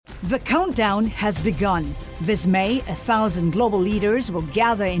The countdown has begun. This May, 1,000 global leaders will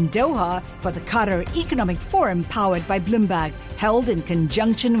gather in Doha for the Qatar Economic Forum powered by Bloomberg, held in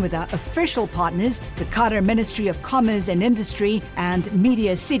conjunction with our official partners, the Qatar Ministry of Commerce and Industry and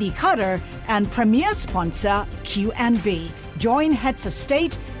Media City Qatar, and premier sponsor QNB. Join heads of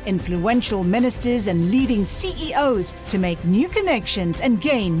state, influential ministers, and leading CEOs to make new connections and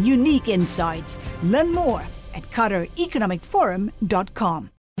gain unique insights. Learn more at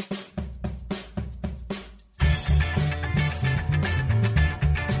QatarEconomicForum.com.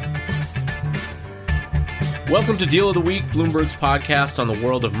 Welcome to Deal of the Week, Bloomberg's podcast on the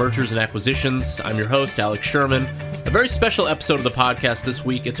world of mergers and acquisitions. I'm your host, Alex Sherman. A very special episode of the podcast this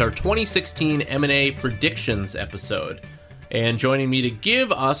week. It's our 2016 M&A predictions episode. And joining me to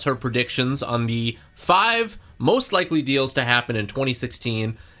give us her predictions on the 5 most likely deals to happen in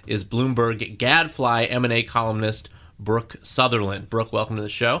 2016 is Bloomberg Gadfly M&A columnist Brooke Sutherland. Brooke, welcome to the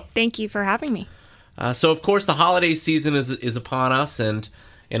show. Thank you for having me. So, of course, the holiday season is upon us, and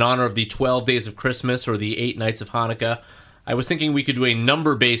in honor of the 12 days of Christmas or the 8 nights of Hanukkah, I was thinking we could do a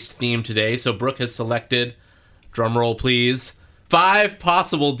number-based theme today. So Brooke has selected, drumroll please, 5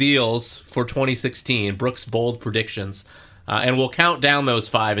 possible deals for 2016, Brooke's bold predictions. And we'll count down those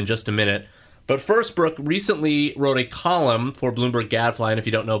 5 in just a minute. But first, Brooke recently wrote a column for Bloomberg Gadfly. And if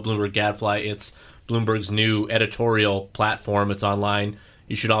you don't know Bloomberg Gadfly, it's Bloomberg's new editorial platform. It's online.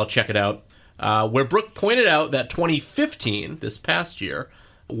 You should all check it out. Where Brooke pointed out that 2015, this past year,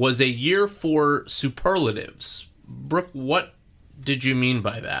 was a year for superlatives. Brooke, what did you mean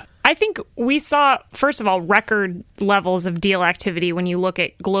by that? I think we saw, first of all, record levels of deal activity when you look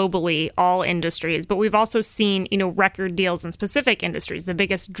at globally all industries. But we've also seen, record deals in specific industries. The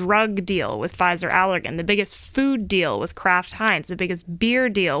biggest drug deal with Pfizer-Allergan, the biggest food deal with Kraft Heinz, the biggest beer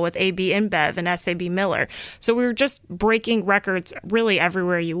deal with AB InBev and SAB Miller. So we were just breaking records really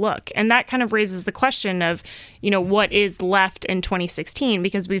everywhere you look. And that kind of raises the question of, what is left in 2016?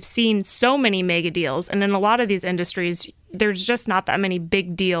 Because we've seen so many mega deals. And in a lot of these industries, there's just not that many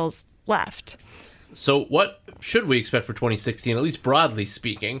big deals left. So what should we expect for 2016, at least broadly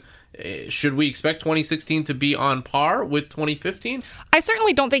speaking? Should we expect 2016 to be on par with 2015? I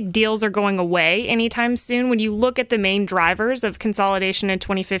certainly don't think deals are going away anytime soon. When you look at the main drivers of consolidation in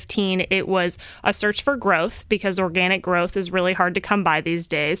 2015, it was a search for growth, because organic growth is really hard to come by these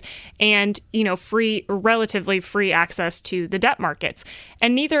days, and, relatively free access to the debt markets.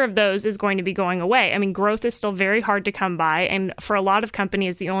 And neither of those is going to be going away. I mean, growth is still very hard to come by, and for a lot of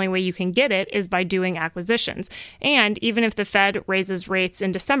companies, the only way you can get it is by doing acquisitions. And even if the Fed raises rates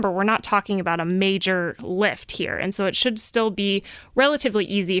in December, we're not talking about a major lift here. And so it should still be relatively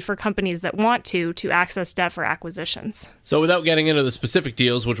easy for companies that want to access debt for acquisitions. So without getting into the specific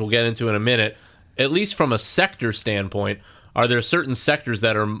deals, which we'll get into in a minute, at least from a sector standpoint, are there certain sectors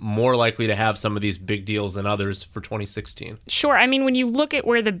that are more likely to have some of these big deals than others for 2016? Sure. I mean, when you look at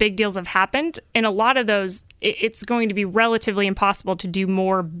where the big deals have happened, in a lot of those, it's going to be relatively impossible to do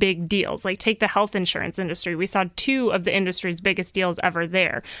more big deals. Like, take the health insurance industry. We saw 2 of the industry's biggest deals ever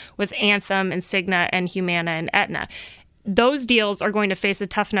there, with Anthem and Cigna and Humana and Aetna. Those deals are going to face a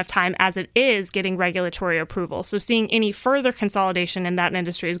tough enough time as it is getting regulatory approval. So seeing any further consolidation in that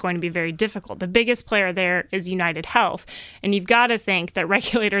industry is going to be very difficult. The biggest player there is United Health. And you've got to think that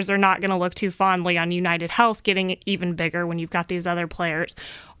regulators are not going to look too fondly on United Health getting even bigger when you've got these other players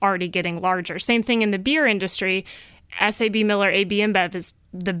already getting larger. Same thing in the beer industry. SAB Miller, AB InBev is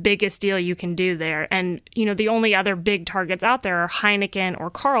the biggest deal you can do there. And, the only other big targets out there are Heineken or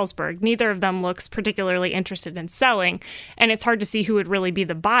Carlsberg. Neither of them looks particularly interested in selling. And it's hard to see who would really be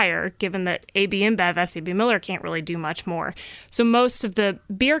the buyer, given that AB InBev, SAB Miller can't really do much more. So most of the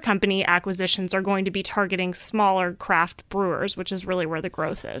beer company acquisitions are going to be targeting smaller craft brewers, which is really where the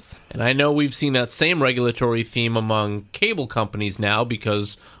growth is. And I know we've seen that same regulatory theme among cable companies now,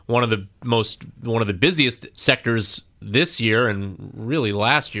 because one of the busiest sectors this year, and really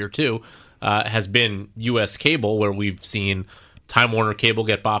last year too, has been U.S. cable, where we've seen Time Warner Cable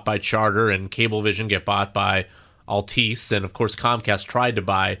get bought by Charter and Cablevision get bought by Altice, and of course Comcast tried to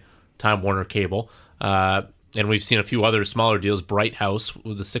buy Time Warner Cable, and we've seen a few other smaller deals. Bright House,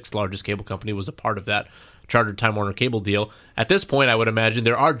 the 6th largest cable company, was a part of that Charter Time Warner Cable deal. At this point, I would imagine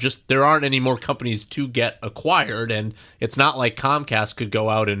there aren't any more companies to get acquired, and it's not like Comcast could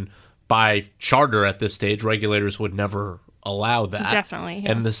go out and buy Charter at this stage. Regulators would never allow that. Definitely.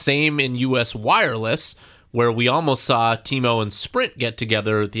 Yeah. And the same in U.S. wireless, where we almost saw T-Mo and Sprint get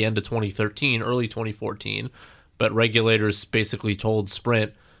together at the end of 2013, early 2014, but regulators basically told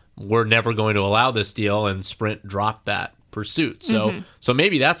Sprint, we're never going to allow this deal, and Sprint dropped that pursuit. So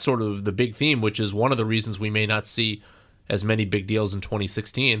maybe that's sort of the big theme, which is one of the reasons we may not see as many big deals in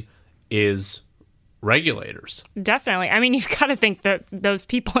 2016 is regulators. Definitely. I mean, you've got to think that those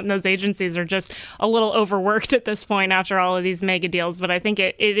people in those agencies are just a little overworked at this point after all of these mega deals. But I think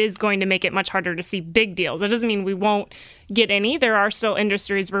it is going to make it much harder to see big deals. It doesn't mean we won't get any. There are still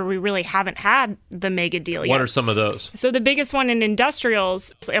industries where we really haven't had the mega deal yet. What are some of those? So the biggest one in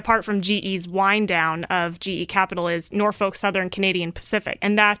industrials, apart from GE's wind down of GE Capital, is Norfolk Southern Canadian Pacific.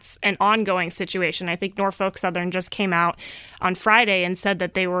 And that's an ongoing situation. I think Norfolk Southern just came out on Friday and said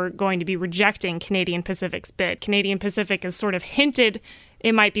that they were going to be rejecting Canadian Pacific's bid. Canadian Pacific has sort of hinted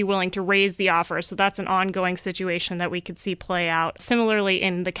it might be willing to raise the offer. So that's an ongoing situation that we could see play out. Similarly,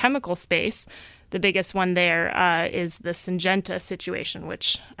 in the chemical space, the biggest one there is the Syngenta situation,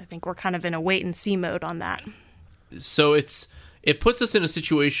 which I think we're kind of in a wait-and-see mode on that. So it puts us in a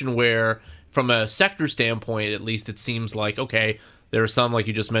situation where, from a sector standpoint, at least, it seems like, okay, there are some, like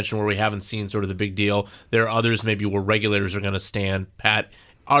you just mentioned, where we haven't seen sort of the big deal. There are others maybe where regulators are going to stand pat.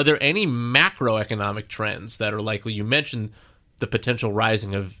 Are there any macroeconomic trends that are likely? You mentioned the potential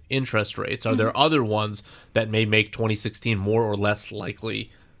rising of interest rates. Are there other ones that may make 2016 more or less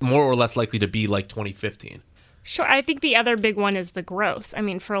likely to be like 2015? Sure. I think the other big one is the growth. I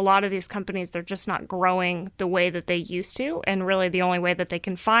mean, for a lot of these companies, they're just not growing the way that they used to. And really the only way that they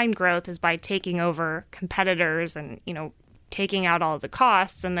can find growth is by taking over competitors and, taking out all of the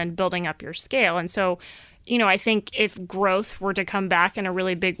costs and then building up your scale. And so, I think if growth were to come back in a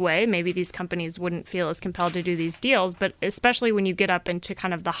really big way, maybe these companies wouldn't feel as compelled to do these deals. But especially when you get up into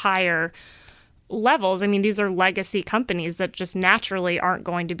kind of the higher levels, I mean, these are legacy companies that just naturally aren't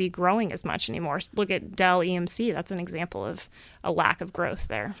going to be growing as much anymore. Look at Dell EMC. That's an example of a lack of growth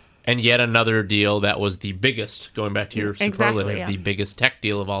there. And yet another deal that was the biggest, going back to your superlative, the biggest tech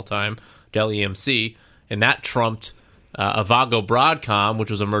deal of all time, Dell EMC, and that trumped Avago Broadcom,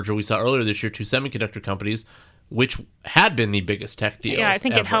 which was a merger we saw earlier this year, two semiconductor companies, which had been the biggest tech deal. Yeah, I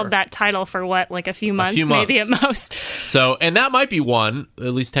think ever. It held that title for like a few months, maybe at most. So, and that might be one,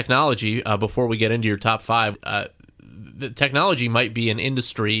 at least technology, before we get into your top five, the technology might be an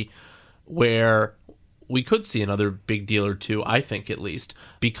industry where we could see another big deal or two, I think at least,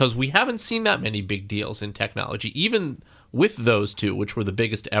 because we haven't seen that many big deals in technology. Even with those two, which were the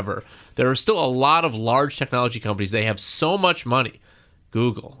biggest ever, there are still a lot of large technology companies. They have so much money.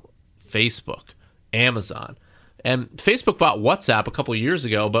 Google, Facebook, Amazon. And Facebook bought WhatsApp a couple of years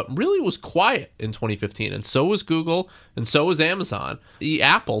ago, but really was quiet in 2015. And so was Google, and so was Amazon.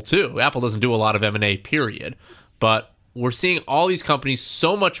 Apple, too. Apple doesn't do a lot of M&A, period. But we're seeing all these companies,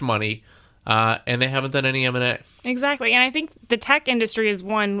 so much money, and they haven't done any M&A. Exactly. And I think the tech industry is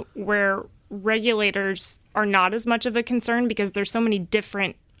one where regulators are not as much of a concern because there's so many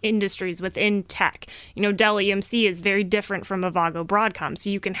different industries within tech. Dell EMC is very different from Avago Broadcom, so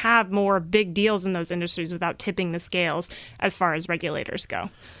you can have more big deals in those industries without tipping the scales as far as regulators go.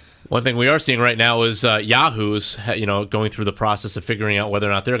 One thing we are seeing right now is Yahoo's, going through the process of figuring out whether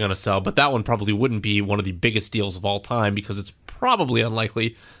or not they're going to sell, but that one probably wouldn't be one of the biggest deals of all time because it's probably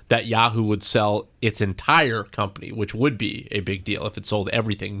unlikely that Yahoo would sell its entire company, which would be a big deal if it sold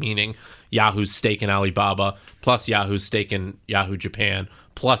everything, meaning Yahoo's stake in Alibaba, plus Yahoo's stake in Yahoo Japan,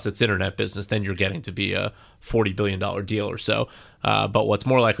 plus its internet business. Then you're getting to be a $40 billion deal or so. But what's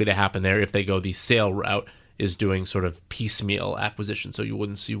more likely to happen there if they go the sale route is doing sort of piecemeal acquisition, so you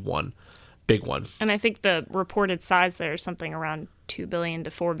wouldn't see one big one. And I think the reported size there is something around $2 billion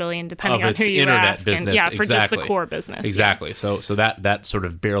to $4 billion, depending on who you internet ask. Business. And, for exactly. just the core business. Exactly. Yeah. So that sort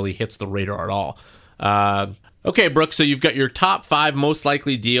of barely hits the radar at all. Okay, Brooke, so you've got your top 5 most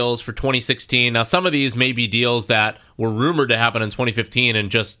likely deals for 2016. Now, some of these may be deals that were rumored to happen in 2015 and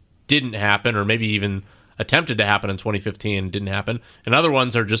just didn't happen, or maybe even attempted to happen in 2015 and didn't happen. And other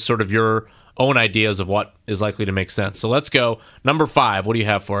ones are just sort of your own ideas of what is likely to make sense. So let's go. Number 5, what do you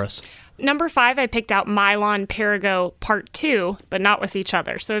have for us? Number 5, I picked out Mylon Perrigo Part 2, but not with each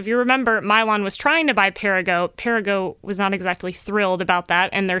other. So if you remember, Mylon was trying to buy Perrigo. Perrigo was not exactly thrilled about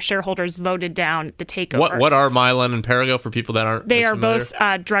that, and their shareholders voted down the takeover. What are Mylon and Perrigo for people that aren't They are familiar?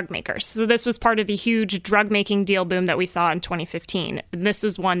 both drug makers. So this was part of the huge drug-making deal boom that we saw in 2015. And this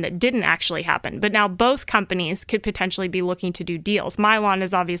was one that didn't actually happen. But now both companies could potentially be looking to do deals. Mylon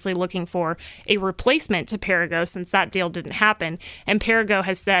is obviously looking for a replacement to Perrigo since that deal didn't happen. And Perrigo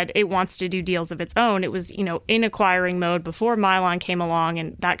has said it wants to do deals of its own. It was, in acquiring mode before Mylon came along,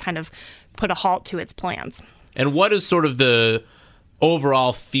 and that kind of put a halt to its plans. And what is sort of the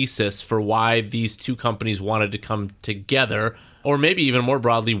overall thesis for why these two companies wanted to come together, or maybe even more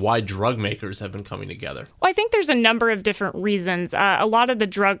broadly, why drug makers have been coming together? Well, I think there's a number of different reasons. A lot of the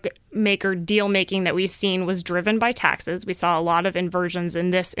drug maker deal making that we've seen was driven by taxes. We saw a lot of inversions in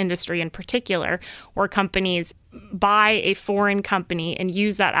this industry in particular, where companies buy a foreign company and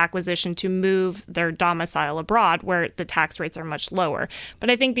use that acquisition to move their domicile abroad where the tax rates are much lower. But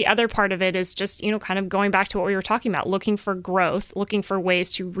I think the other part of it is just, kind of going back to what we were talking about, looking for growth, looking for ways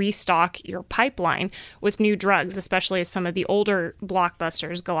to restock your pipeline with new drugs, especially as some of the older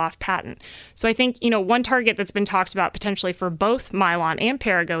blockbusters go off patent. So I think, one target that's been talked about potentially for both Mylan and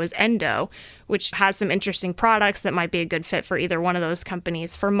Perrigo is Endo, which has some interesting products that might be a good fit for either one of those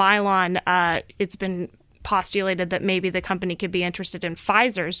companies. For Mylan, it's been postulated that maybe the company could be interested in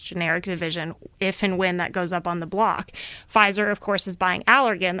Pfizer's generic division if and when that goes up on the block. Pfizer, of course, is buying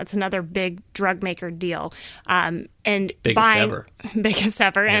Allergan. That's another big drug maker deal. And biggest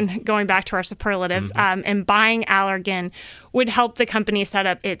ever. Yeah. And going back to our superlatives, and buying Allergan would help the company set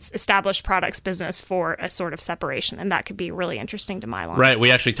up its established products business for a sort of separation. And that could be really interesting to Mylan. Right.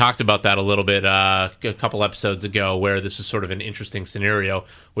 We actually talked about that a little bit a couple episodes ago, where this is sort of an interesting scenario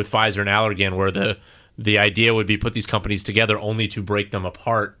with Pfizer and Allergan, where the idea would be put these companies together only to break them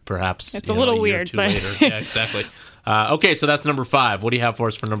apart, perhaps. It's a little weird, but later. Yeah, exactly. Okay, so that's number 5. What do you have for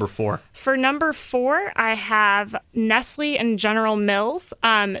us for number 4? For number 4, I have Nestle and General Mills.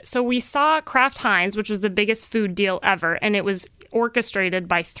 So we saw Kraft Heinz, which was the biggest food deal ever, and it was orchestrated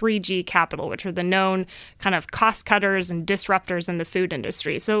by 3G Capital, which are the known kind of cost cutters and disruptors in the food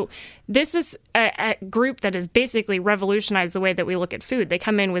industry. So this is a group that has basically revolutionized the way that we look at food. They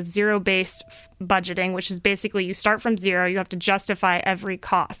come in with zero-based budgeting, which is basically you start from zero, you have to justify every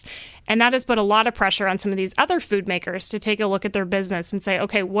cost. And that has put a lot of pressure on some of these other food makers to take a look at their business and say,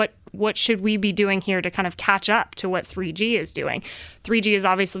 okay, what should we be doing here to kind of catch up to what 3G is doing? 3G has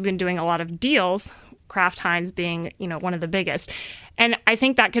obviously been doing a lot of deals, Kraft Heinz being, one of the biggest. And I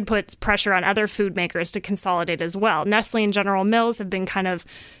think that could put pressure on other food makers to consolidate as well. Nestle and General Mills have been kind of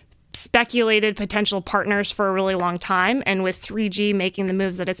speculated potential partners for a really long time. And with 3G making the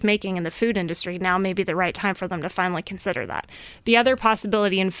moves that it's making in the food industry, now may be the right time for them to finally consider that. The other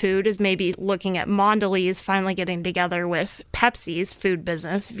possibility in food is maybe looking at Mondelez finally getting together with Pepsi's food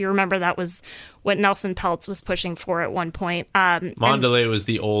business. If you remember, that was what Nelson Peltz was pushing for at one point. Mondelez was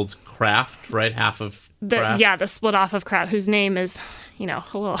the old Kraft, right? Half of Kraft? The split off of Kraft, whose name is, a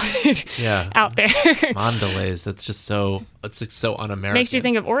little out there. Mondelez, that's just so un-American. Makes you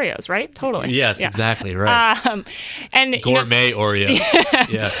think of Oreos, right? Totally. Yes, yeah. Exactly, right. And gourmet Oreos.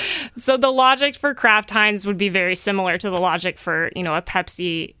 Yeah. So the logic for Kraft Heinz would be very similar to the logic for, a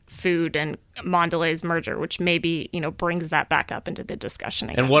Pepsi food and Mondelez merger, which maybe, brings that back up into the discussion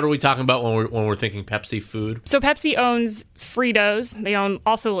again. And what are we talking about when we're thinking Pepsi food? So Pepsi owns Fritos. They own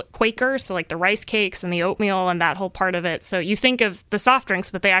also Quaker, so like the rice cakes and the oatmeal and that whole part of it. So you think of the soft drinks,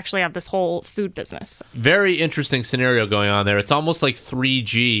 but they actually have this whole food business. Very interesting scenario going on there. It's almost like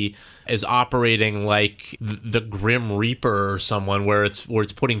 3G is operating like the Grim Reaper or someone, where it's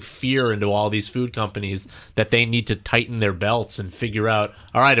putting fear into all these food companies that they need to tighten their belts and figure out,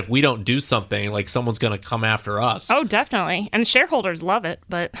 all right, if we don't do something, like someone's going to come after us. Oh, definitely. And shareholders love it,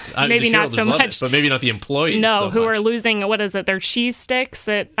 but maybe not so much. But maybe not the employees. No, who are losing, their cheese sticks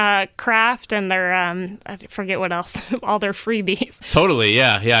at Kraft and their, I forget what else, all their freebies. Totally,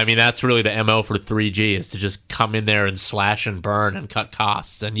 yeah. I mean, that's really the MO for 3G, is to just come in there and slash and burn and cut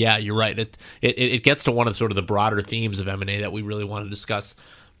costs. And yeah, you're right. It gets to one of sort of the broader themes of M&A that we really want to discuss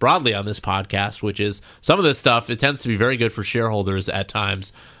broadly on this podcast, which is some of this stuff, it tends to be very good for shareholders at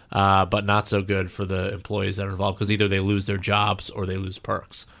times, but not so good for the employees that are involved, because either they lose their jobs or they lose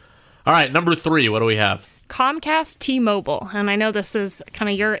perks. All right, number 3, what do we have? Comcast T-Mobile. And I know this is kind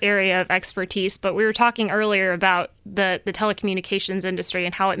of your area of expertise, but we were talking earlier about the telecommunications industry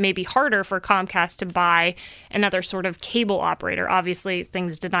and how it may be harder for Comcast to buy another sort of cable operator. Obviously,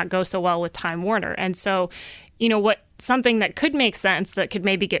 things did not go so well with Time Warner. And so, something that could make sense that could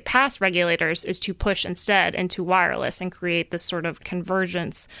maybe get past regulators is to push instead into wireless and create this sort of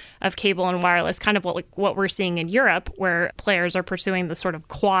convergence of cable and wireless, kind of what we're seeing in Europe, where players are pursuing the sort of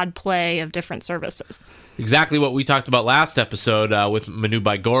quad play of different services. Exactly what we talked about last episode with Manu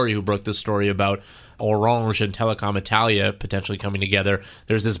Baigori, who broke this story about Orange and Telecom Italia potentially coming together.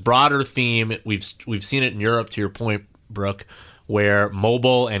 There's this broader theme. We've seen it in Europe, to your point, Brooke, where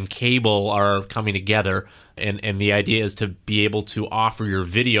mobile and cable are coming together. And the idea is to be able to offer your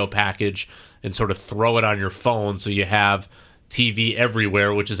video package and sort of throw it on your phone so you have TV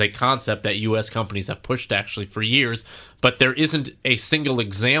everywhere, which is a concept that U.S. companies have pushed actually for years. But there isn't a single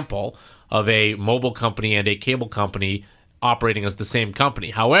example of a mobile company and a cable company operating as the same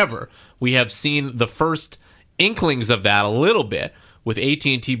company. However, we have seen the first inklings of that a little bit with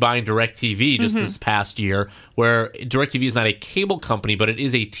AT&T buying DirecTV just this past year, where DirecTV is not a cable company, but it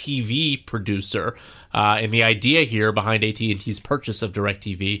is a TV producer. And the idea here behind AT&T's purchase of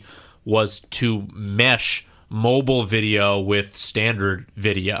DirecTV was to mesh mobile video with standard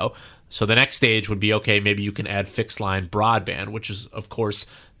video. So the next stage would be, okay, maybe you can add fixed line broadband, which is, of course,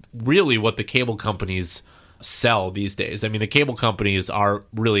 really what the cable companies sell these days. I mean, the cable companies are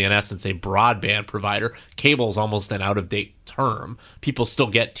really, in essence, a broadband provider. Cable is almost an out-of-date term. People still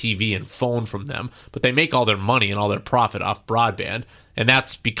get TV and phone from them, but they make all their money and all their profit off broadband, and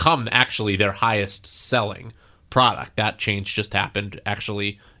that's become actually their highest selling product. That change just happened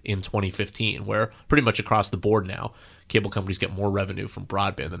actually in 2015, where pretty much across the board now, cable companies get more revenue from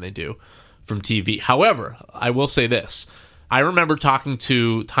broadband than they do from TV. However, I will say this. I remember talking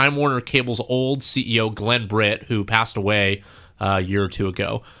to Time Warner Cable's old CEO, Glenn Britt, who passed away a year or two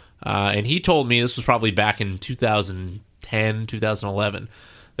ago. And he told me, this was probably back in 2010, 2011,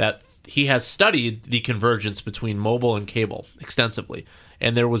 that he has studied the convergence between mobile and cable extensively.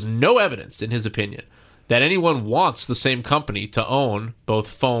 And there was no evidence, in his opinion, that anyone wants the same company to own both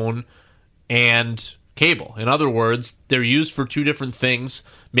phone and cable. In other words, they're used for two different things.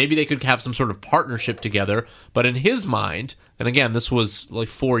 Maybe they could have some sort of partnership together, but in his mind, and again, this was like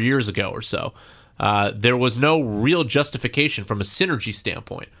 4 years ago or so, there was no real justification from a synergy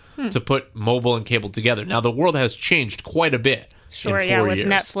standpoint to put mobile and cable together. Now, the world has changed quite a bit. Sure, yeah, with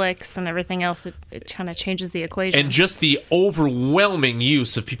Netflix and everything else, it kind of changes the equation. And just the overwhelming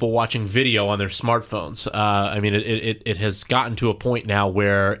use of people watching video on their smartphones. I mean, it has gotten to a point now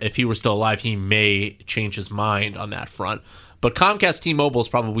where if he were still alive, he may change his mind on that front. But Comcast T-Mobile is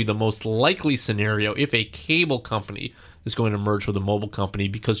probably the most likely scenario if a cable company is going to merge with a mobile company,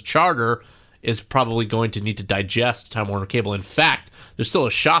 because Charter is probably going to need to digest Time Warner Cable. In fact, there's still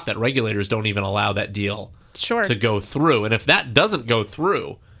a shot that regulators don't even allow that deal to go through. And if that doesn't go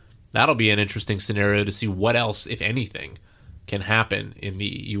through, that'll be an interesting scenario to see what else, if anything, can happen in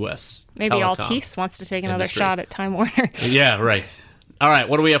the U.S. Maybe Altice wants to take another shot at Time Warner. Yeah, right. All right,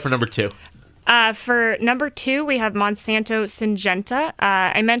 what do we have for number two? For number two, we have Monsanto Syngenta.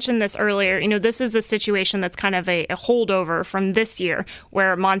 I mentioned this earlier. You know, this is a situation that's kind of a holdover from this year,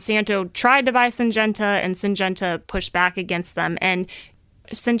 where Monsanto tried to buy Syngenta and Syngenta pushed back against them. And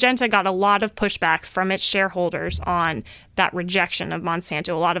Syngenta got a lot of pushback from its shareholders on that rejection of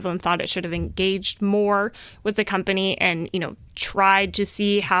Monsanto. A lot of them thought it should have engaged more with the company and, you know, tried to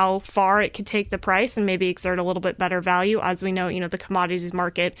see how far it could take the price and maybe exert a little bit better value. As we know, you know, the commodities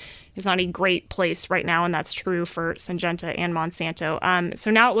market is not a great place right now, and that's true for Syngenta and Monsanto.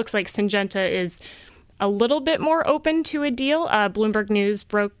 So now it looks like Syngenta is a little bit more open to a deal. Bloomberg News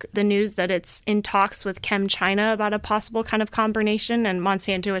broke the news that it's in talks with ChemChina about a possible kind of combination, and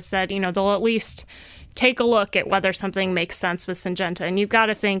Monsanto has said, you know, they'll at least take a look at whether something makes sense with Syngenta. And you've got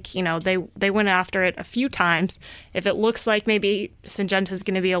to think, you know, they went after it a few times. If it looks like maybe Syngenta is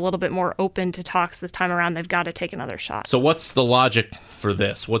going to be a little bit more open to talks this time around, they've got to take another shot. So what's the logic for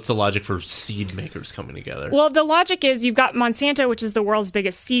this? What's the logic for seed makers coming together? Well, the logic is you've got Monsanto, which is the world's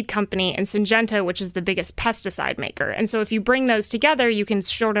biggest seed company, and Syngenta, which is the biggest pesticide maker. And so if you bring those together, you can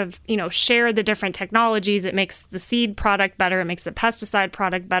sort of, you know, share the different technologies. It makes the seed product better. It makes the pesticide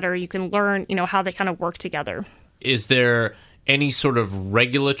product better. You can learn, you know, how they kind of work together. Is there any sort of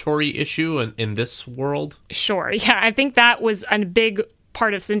regulatory issue in this world? Sure. Yeah, I think that was a big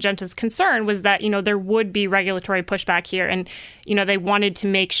part of Syngenta's concern, was that, you know, there would be regulatory pushback here. And, you know, they wanted to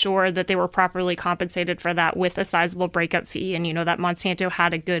make sure that they were properly compensated for that with a sizable breakup fee. And, you know, that Monsanto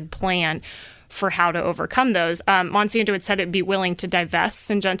had a good plan for how to overcome those. Monsanto had said it'd be willing to divest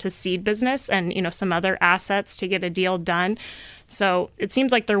Syngenta's seed business and, you know, some other assets to get a deal done. So it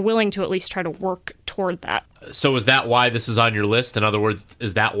seems like they're willing to at least try to work toward that. So is that why this is on your list? In other words,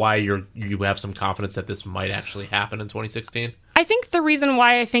 is that why you have some confidence that this might actually happen in 2016? I think the reason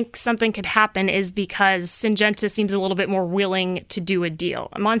why I think something could happen is because Syngenta seems a little bit more willing to do a deal.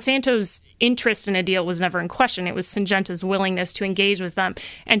 Monsanto's interest in a deal was never in question. It was Syngenta's willingness to engage with them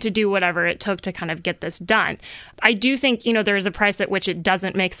and to do whatever it took to kind of get this done. I do think, you know, there is a price at which it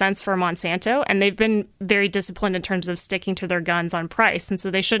doesn't make sense for Monsanto, and they've been very disciplined in terms of sticking to their guns on price. And so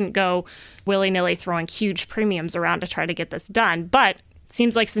they shouldn't go willy-nilly throwing huge premiums around to try to get this done. But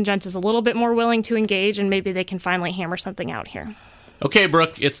seems like Syngenta is a little bit more willing to engage, and maybe they can finally hammer something out here. Okay,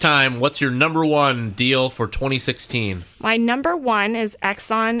 Brooke, it's time. What's your number one deal for 2016? My number one is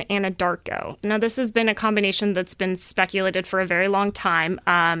Exxon Anadarko. Now, this has been a combination that's been speculated for a very long time,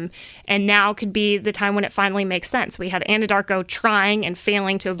 and now could be the time when it finally makes sense. We had Anadarko trying and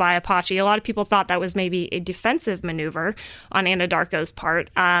failing to buy Apache. A lot of people thought that was maybe a defensive maneuver on Anadarko's part.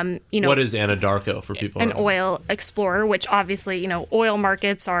 What is Anadarko for people? An oil explorer, which obviously, oil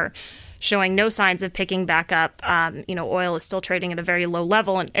markets are showing no signs of picking back up. Oil is still trading at a very low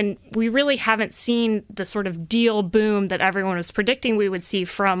level, and we really haven't seen the sort of deal boom that everyone was predicting we would see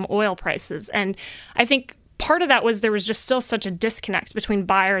from oil prices. And I think part of that was there was just still such a disconnect between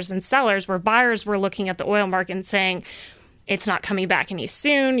buyers and sellers, where buyers were looking at the oil market and saying, it's not coming back any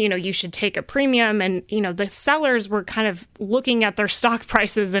soon, you should take a premium. And, the sellers were kind of looking at their stock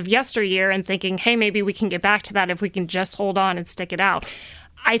prices of yesteryear and thinking, hey, maybe we can get back to that if we can just hold on and stick it out.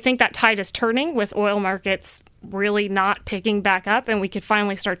 I think that tide is turning with oil markets really not picking back up, and we could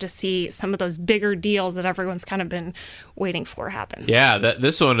finally start to see some of those bigger deals that everyone's kind of been waiting for happen. Yeah,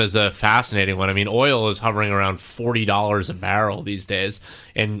 this one is a fascinating one. I mean, oil is hovering around $40 a barrel these days,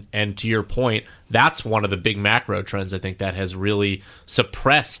 and to your point, that's one of the big macro trends I think that has really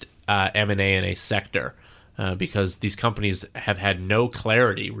suppressed M&A in a sector because these companies have had no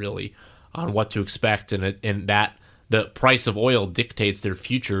clarity really on what to expect, and that the price of oil dictates their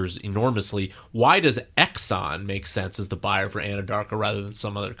futures enormously. Why does Exxon make sense as the buyer for Anadarko rather than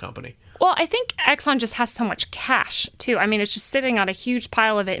some other company? Well, I think Exxon just has so much cash, too. I mean, it's just sitting on a huge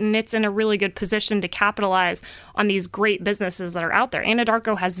pile of it, and it's in a really good position to capitalize on these great businesses that are out there.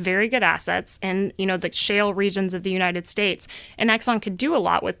 Anadarko has very good assets in, the shale regions of the United States, and Exxon could do a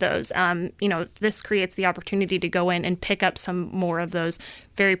lot with those. This creates the opportunity to go in and pick up some more of those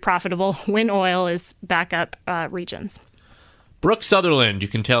very profitable, when oil is back up, regions. Brooke Sutherland, you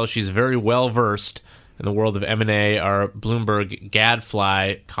can tell she's very well-versed in the world of M&A, our Bloomberg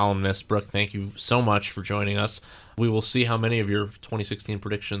Gadfly columnist. Brooke, thank you so much for joining us. We will see how many of your 2016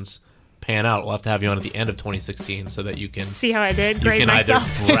 predictions pan out. We'll have to have you on at the end of 2016 so that you can see how I did. You can myself.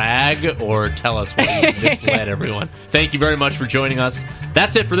 Either brag or tell us what you misled everyone. Thank you very much for joining us.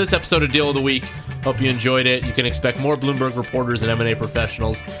 That's it for this episode of Deal of the Week. Hope you enjoyed it. You can expect more Bloomberg reporters and M&A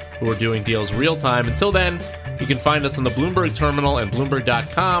professionals who are doing deals real time. Until then, you can find us on the Bloomberg Terminal and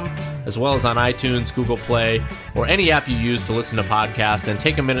Bloomberg.com, as well as on iTunes, Google Play, or any app you use to listen to podcasts, and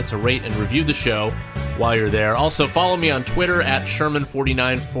take a minute to rate and review the show while you're there. Also, follow me on Twitter at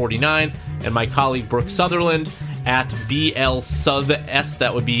Sherman4949 and my colleague Brooke Sutherland at BLSuth.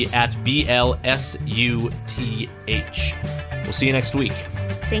 That would be at BLSUTH. We'll see you next week.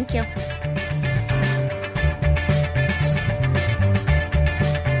 Thank you.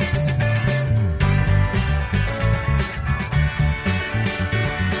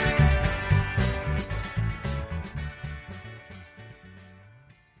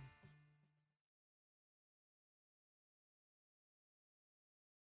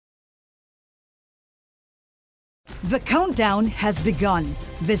 The countdown has begun.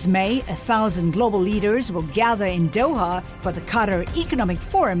 This May, 1,000 global leaders will gather in Doha for the Qatar Economic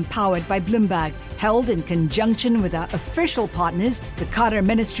Forum powered by Bloomberg, held in conjunction with our official partners, the Qatar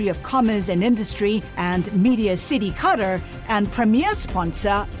Ministry of Commerce and Industry and Media City Qatar, and premier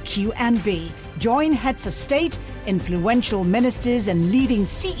sponsor QNB. Join heads of state, influential ministers, and leading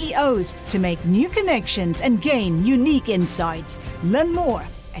CEOs to make new connections and gain unique insights. Learn more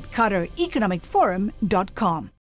at QatarEconomicForum.com.